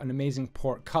it's got an amazing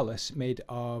portcullis made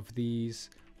of these...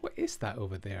 What is that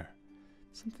over there?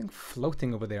 Something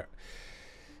floating over there.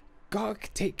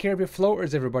 Gotta take care of your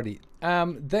floaters, everybody.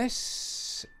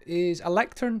 This is a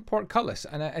lectern portcullis,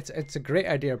 and it's a great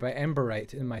idea by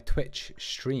Emberite in my Twitch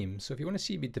stream. So if you want to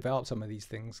see me develop some of these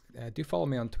things, do follow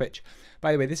me on Twitch.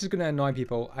 By the way, this is going to annoy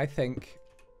people. I think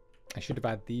I should have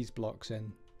had these blocks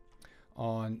in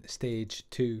on stage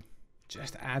 2.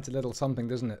 Just adds a little something,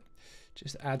 doesn't it?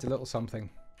 Just adds a little something.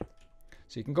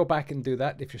 So you can go back and do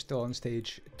that if you're still on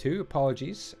stage 2.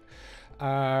 Apologies.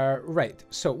 Right,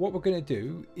 so what we're going to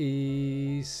do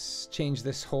is change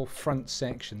this whole front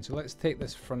section. So let's take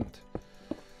this front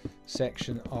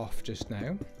section off just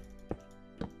now.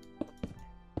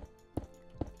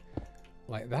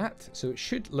 Like that. So it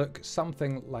should look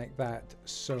something like that.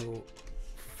 So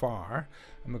far,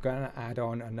 and we're going to add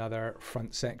on another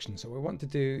front section. So what we want to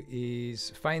do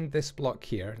is find this block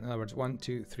here, in other words 1,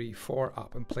 2, 3, 4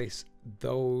 up, and place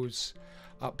those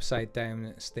upside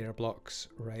down stair blocks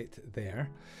right there.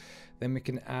 Then we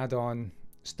can add on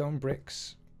stone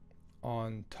bricks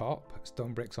on top,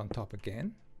 stone bricks on top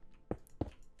again,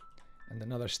 and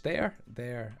another stair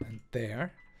there and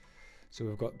there. So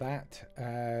we've got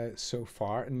that so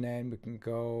far, and then we can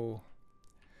go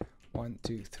 1,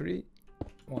 2, 3,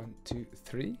 1, 2,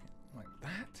 3, like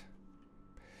that.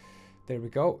 There we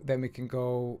go. Then we can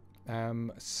go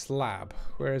slab.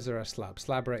 Where is there a slab?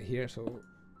 Slab right here. So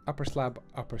upper slab,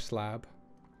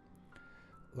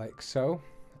 like so.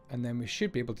 And then we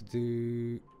should be able to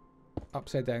do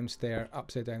upside down stair,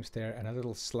 and a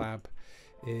little slab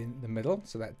in the middle.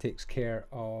 So that takes care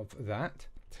of that.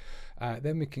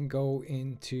 Then we can go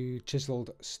into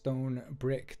chiseled stone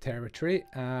brick territory.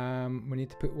 We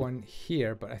need to put one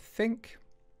here, but I think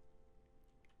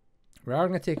we are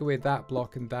going to take away that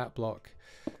block and that block,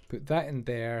 put that in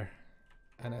there,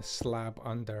 and a slab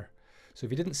under. So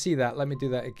if you didn't see that, let me do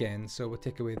that again. So we'll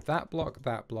take away that block,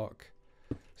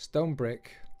 stone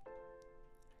brick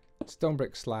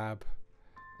slab,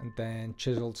 and then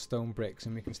chiseled stone bricks,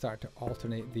 and we can start to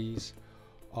alternate these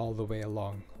all the way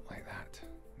along like that.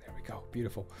 There we go,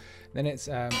 beautiful. Then it's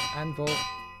anvil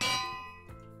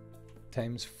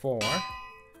times 4,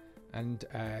 and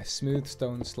smooth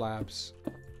stone slabs,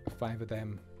 5 of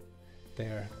them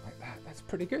there like that. That's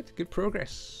pretty good. Good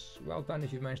progress. Well done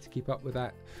if you've managed to keep up with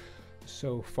that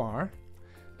so far.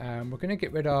 We're going to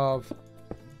get rid of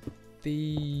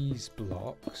these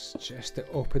blocks just to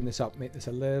open this up, make this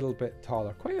a little bit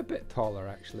taller, quite a bit taller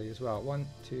actually as well. 1,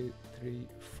 2, 3,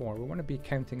 4. We want to be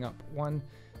counting up 1,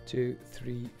 2,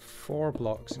 3, 4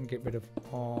 blocks and get rid of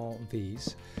all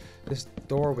these. This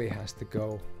doorway has to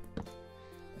go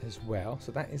as well,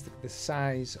 so that is the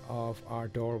size of our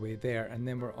doorway there. And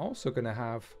then we're also going to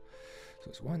have, so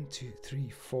it's 1, 2, 3,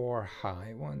 4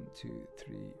 high, 1, 2,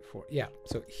 3, 4. Yeah,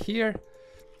 so here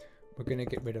we're going to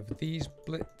get rid of these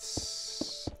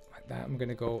blits like that. I'm going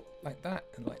to go like that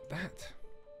and like that.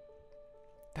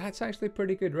 That's actually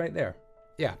pretty good right there.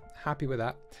 Yeah, happy with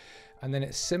that. And then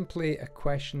it's simply a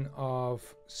question of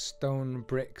stone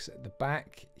bricks at the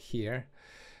back here,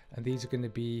 and these are going to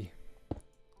be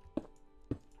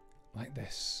like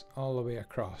this all the way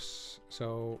across.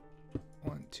 So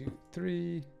 1, 2,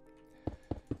 3,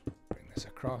 bring this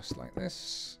across like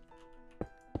this,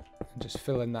 and just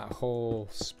fill in that whole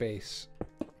space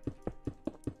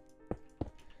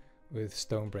with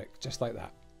stone brick, just like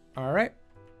that. All right,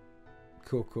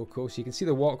 cool. So you can see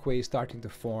the walkway starting to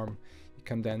form. You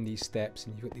come down these steps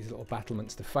and you've got these little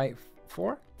battlements to fight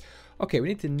for. Okay, we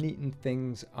need to neaten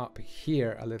things up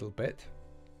here a little bit,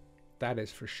 that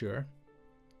is for sure.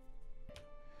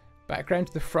 Background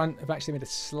to the front, I've actually made a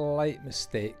slight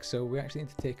mistake, so we actually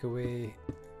need to take away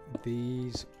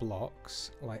these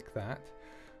blocks like that.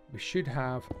 We should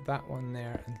have that one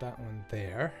there and that one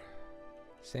there.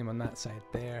 Same on that side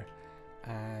there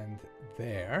and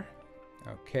there.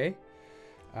 Okay.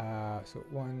 So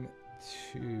 1,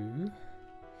 2.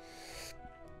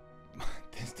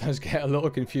 This does get a little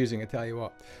confusing, I tell you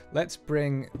what. Let's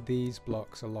bring these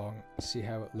blocks along, see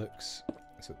how it looks.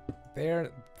 So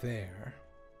there.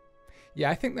 Yeah,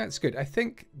 I think that's good. I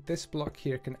think this block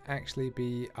here can actually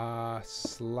be a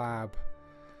slab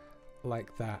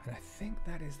like that. And I think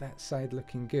that is that side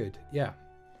looking good. Yeah,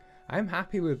 I'm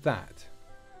happy with that.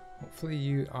 Hopefully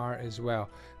you are as well.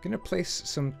 I'm going to place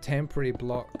some temporary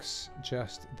blocks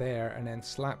just there and then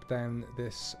slap down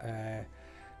this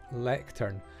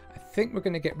lectern. I think we're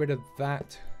going to get rid of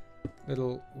that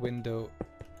little window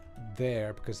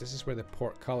there because this is where the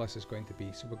portcullis is going to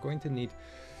be. So we're going to need,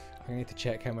 I need to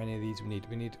check how many of these we need.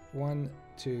 We need 1,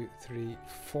 2, 3,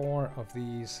 4 of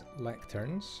these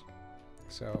lecterns.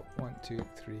 So 1, 2,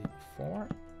 3, 4. 1,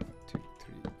 2,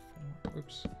 3, 4.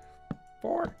 Oops.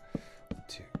 4. 1,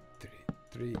 2,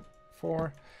 3,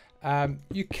 4.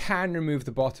 You can remove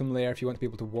the bottom layer if you want to be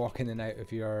able to walk in and out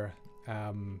of your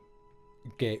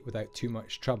gate without too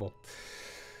much trouble.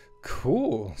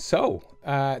 Cool. So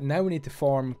now we need to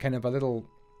form kind of a little,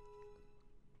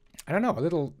 I don't know, a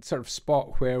little sort of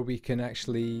spot where we can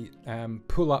actually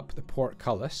pull up the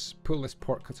portcullis. Pull this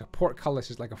portcullis. A portcullis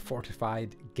is like a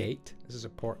fortified gate. This is a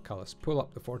portcullis. Pull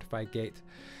up the fortified gate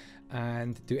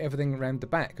and do everything around the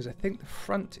back, because I think the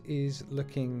front is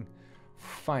looking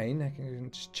fine. I can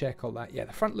just check all that. Yeah,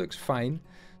 the front looks fine.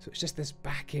 So it's just this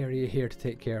back area here to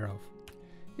take care of.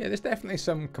 Yeah, there's definitely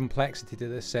some complexity to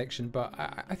this section, but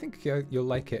I think you'll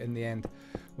like it in the end.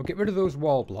 We'll get rid of those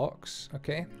wall blocks,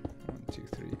 okay? 1, 2,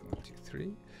 3, 1, 2,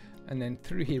 3. And then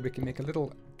through here we can make a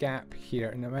little gap here,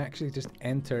 and I'm actually just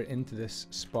enter into this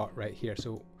spot right here.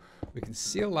 So we can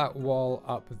seal that wall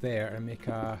up there and make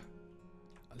a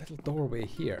little doorway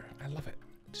here. I love it.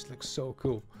 It just looks so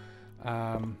cool.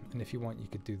 And if you want, you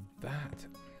could do that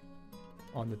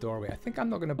on the doorway. I think I'm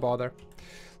not going to bother.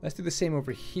 Let's do the same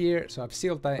over here. So I've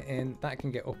sealed that in. That can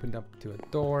get opened up to a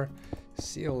door.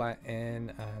 Seal that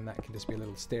in, and that can just be a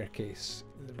little staircase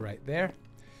right there.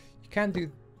 You can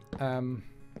do...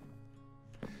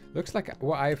 looks like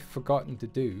what I've forgotten to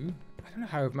do. I don't know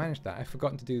how I've managed that. I've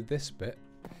forgotten to do this bit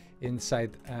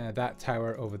inside that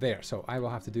tower over there. So I will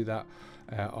have to do that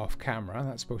off camera.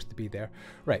 That's supposed to be there.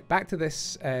 Right, back to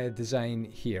this design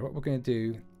here. What we're going to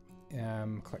do,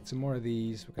 collect some more of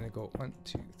these. We're going to go 1,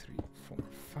 2, 3, 4,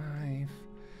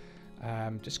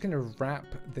 5. Just going to wrap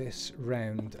this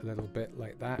round a little bit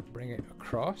like that. Bring it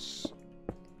across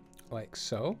like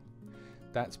so.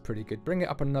 That's pretty good. Bring it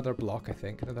up another block, I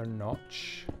think. Another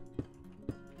notch.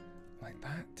 Like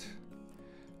that.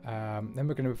 Then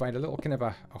we're going to provide a little kind of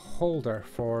a holder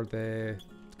for the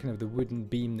kind of the wooden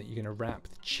beam that you're going to wrap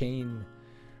the chain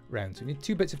round. So we need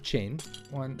 2 bits of chain.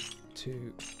 1,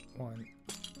 2, 1,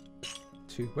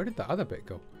 2. Where did the other bit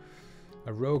go?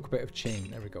 A rogue bit of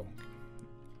chain. There we go.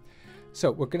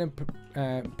 So we're going to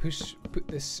put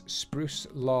this spruce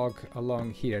log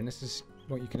along here, and this is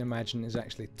what you can imagine is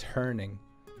actually turning.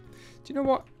 Do you know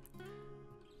what?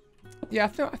 Yeah,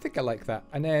 I think I like that.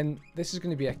 And then this is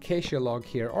going to be acacia log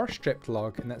here, or stripped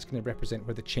log, and that's going to represent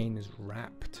where the chain is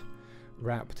wrapped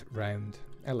round.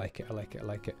 I like it, I like it, I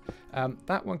like it.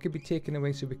 That one could be taken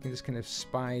away so we can just kind of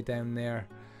spy down there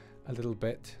a little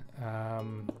bit.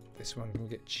 This one can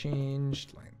get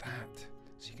changed like that.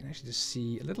 So you can actually just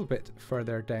see a little bit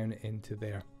further down into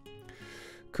there.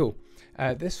 Cool.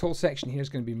 This whole section here is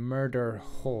going to be murder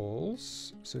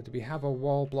holes. So do we have a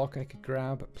wall block I could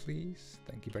grab, please?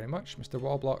 Thank you very much, Mr.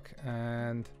 Wall Block.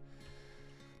 And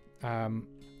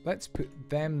let's put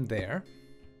them there.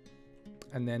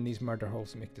 And then these murder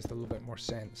holes make just a little bit more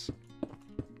sense.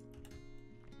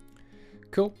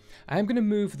 Cool. I'm going to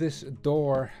move this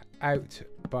door out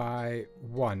by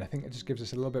 1. I think it just gives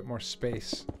us a little bit more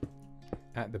space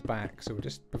at the back. So we'll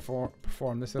just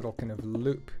perform this little kind of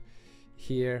loop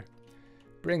here,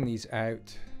 bring these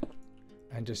out,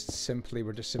 and we're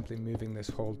just simply moving this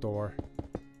whole door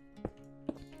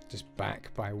just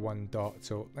back by 1 dot.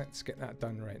 So let's get that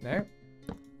done right now.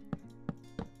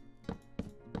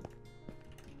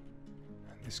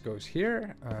 And this goes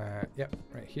here. Yep,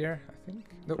 right here, I think.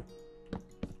 Nope.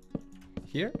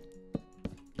 Here.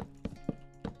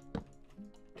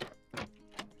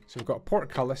 So we've got a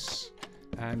portcullis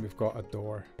and we've got a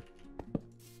door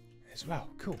as well.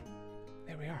 Cool.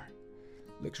 There we are.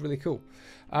 Looks really cool.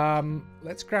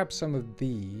 Let's grab some of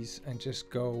these and just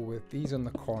go with these on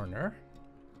the corner.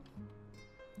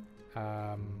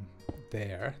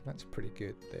 There. That's pretty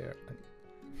good there.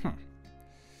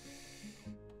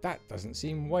 That doesn't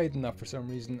seem wide enough for some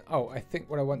reason. Oh, I think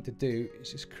what I want to do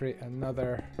is just create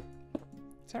another...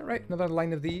 Is that right? Another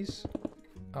line of these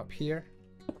up here.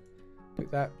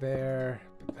 Put that there.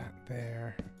 Put that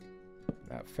there.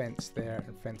 That fence there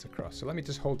and fence across. So let me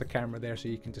just hold the camera there so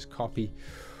you can just copy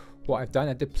what I've done.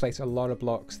 I did place a lot of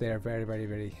blocks there very, very,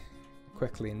 very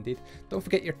quickly indeed. Don't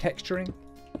forget your texturing.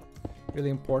 Really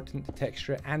important to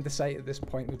texture it, and the site at this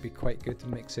point would be quite good to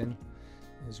mix in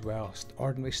as well.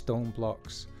 Ordinary stone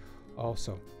blocks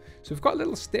also. So we've got a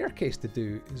little staircase to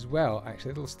do as well.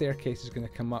 Actually, a little staircase is going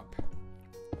to come up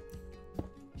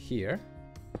here.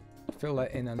 Fill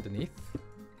that in underneath.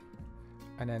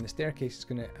 And then the staircase is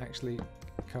going to actually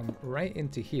come right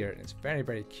into here. And it's very,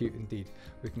 very cute indeed.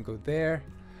 We can go there,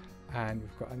 and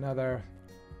we've got another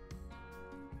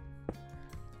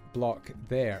block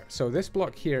there. So this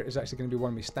block here is actually going to be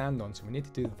one we stand on. So we need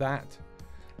to do that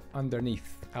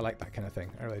underneath. I like that kind of thing.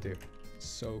 I really do. It's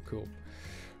so cool.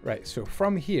 Right. So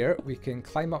from here, we can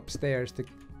climb upstairs to...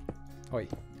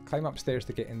 climb upstairs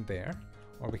to get in there.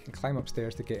 Or we can climb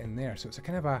upstairs to get in there. So it's a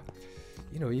kind of a...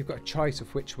 You know, you've got a choice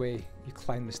of which way you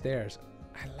climb the stairs.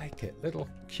 I like it. Little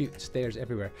cute stairs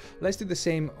everywhere. Let's do the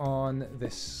same on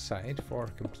this side for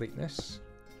completeness.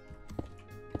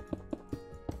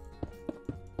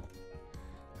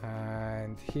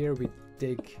 And here we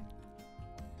dig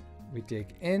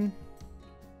in.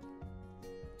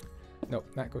 Nope,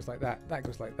 that goes like that. That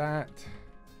goes like that.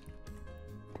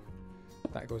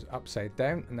 That goes upside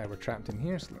down, and now we're trapped in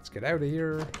here. So let's get out of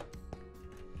here.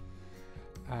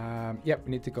 Yep,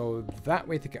 we need to go that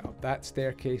way to get up that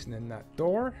staircase and then that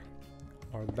door,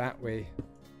 or that way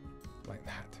like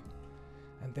that.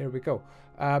 And there we go.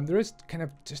 There is kind of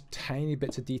just tiny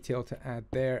bits of detail to add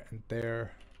there and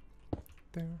there,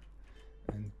 there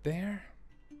and there.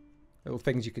 little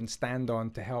things you can stand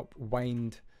on to help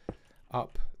wind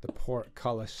up the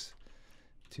portcullis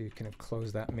to kind of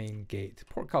close that main gate.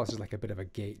 Portcullis is like a bit of a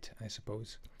gate, I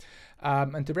suppose.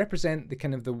 And to represent the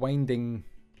kind of the winding,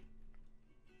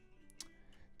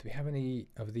 do we have any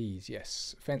of these?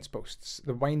 Yes, fence posts,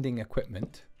 the winding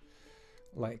equipment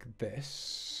like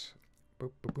this.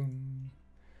 Boop, boop, boom.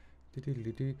 Do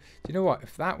you know what?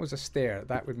 If that was a stair,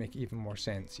 that would make even more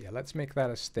sense. Yeah, let's make that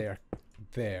a stair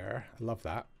there. I love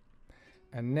that.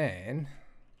 And then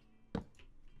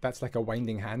that's like a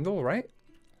winding handle, right?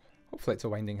 Hopefully it's a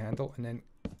winding handle. And then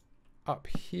up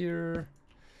here,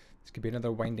 this could be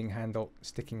another winding handle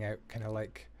sticking out kind of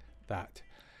like that.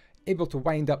 Able to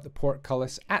wind up the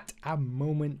portcullis at a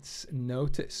moment's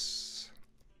notice.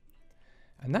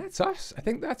 And that's us. I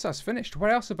think that's us finished.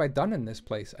 What else have I done in this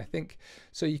place? I think,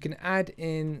 so you can add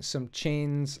in some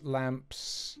chains,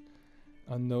 lamps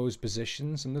on those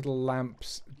positions, some little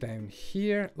lamps down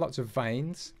here, lots of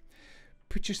vines.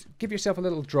 Give yourself a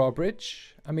little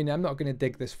drawbridge. I mean, I'm not going to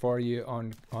dig this for you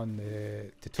on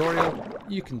the tutorial.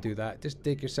 You can do that. Just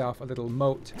dig yourself a little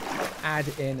moat, add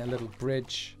in a little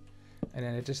bridge, and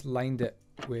then I just lined it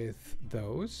with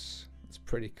those. It's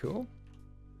pretty cool.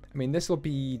 I mean, this will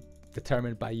be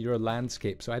determined by your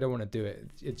landscape, so I don't want to do it.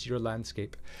 It's your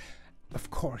landscape.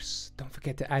 Of course, don't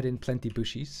forget to add in plenty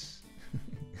bushes.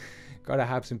 Gotta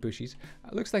have some bushes.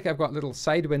 It looks like I've got a little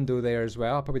side window there as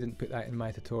well. I probably didn't put that in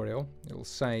my tutorial. Little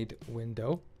side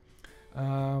window.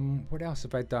 What else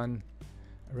have I done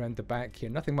around the back here?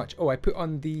 Nothing much. Oh, I put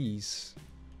on these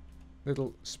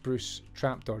little spruce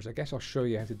trapdoors. I guess I'll show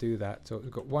you how to do that. So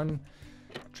we've got one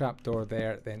trapdoor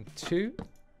there, then two.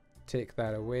 Take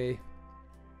that away.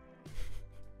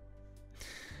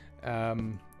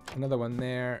 Another one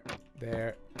there,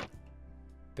 there,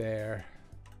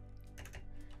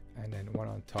 and then one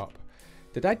on top.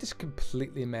 Did I just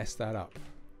completely mess that up?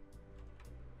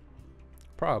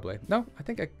 Probably. No, I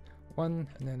think one,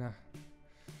 and then I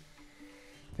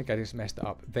think I just messed it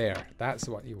up. There, that's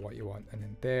what you want, and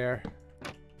then there.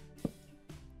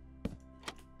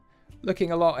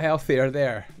 Looking a lot healthier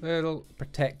there. Little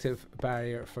protective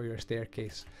barrier for your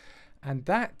staircase. And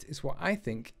that is what I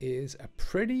think is a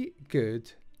pretty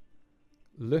good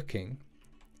looking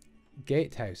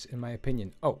gatehouse, in my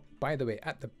opinion. Oh, by the way,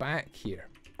 at the back here,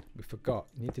 we forgot,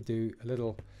 you need to do a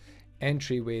little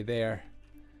entryway there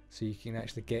so you can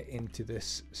actually get into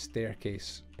this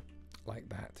staircase like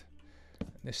that.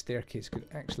 And this staircase could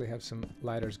actually have some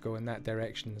ladders go in that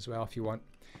direction as well if you want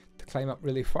to climb up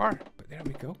really far. But there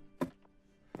we go. I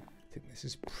think this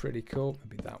is pretty cool.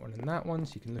 Maybe that one and that one,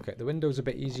 so you can look out the windows a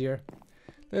bit easier.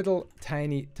 Little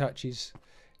tiny touches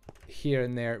here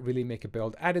and there really make a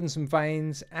build. Add in some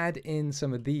vines, add in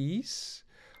some of these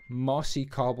mossy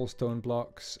cobblestone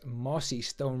blocks, mossy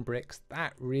stone bricks.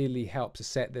 That really helps to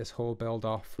set this whole build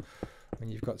off when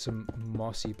you've got some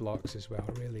mossy blocks as well.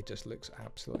 Really just looks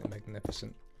absolutely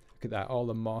magnificent. Look at that, all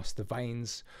the moss, the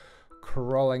vines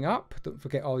crawling up. Don't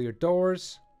forget all your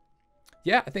doors.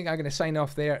 Yeah, I think I'm going to sign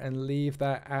off there and leave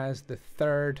that as the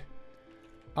third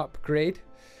upgrade.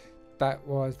 That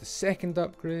was the second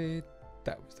upgrade,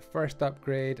 that was the first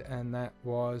upgrade, and that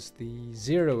was the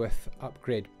 0th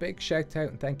upgrade. Big shout out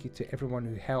and thank you to everyone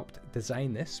who helped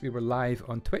design this. We were live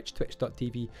on Twitch,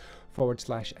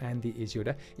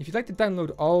 twitch.tv/Andyisyoda. If you'd like to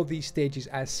download all these stages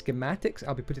as schematics,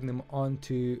 I'll be putting them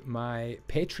onto my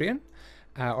Patreon.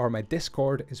 Or my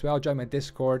Discord as well. Join my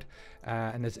Discord,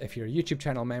 and if you're a YouTube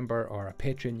channel member or a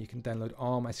patron, you can download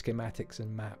all my schematics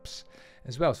and maps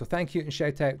as well. So thank you and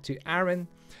shout out to Aaron,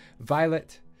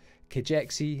 Violet,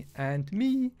 Kajexi, and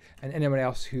me, and anyone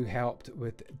else who helped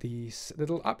with this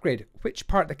little upgrade. Which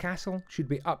part of the castle should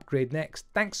we upgrade next?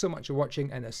 Thanks so much for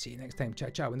watching, and I'll see you next time. Ciao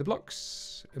ciao, and the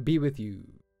blocks be with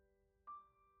you.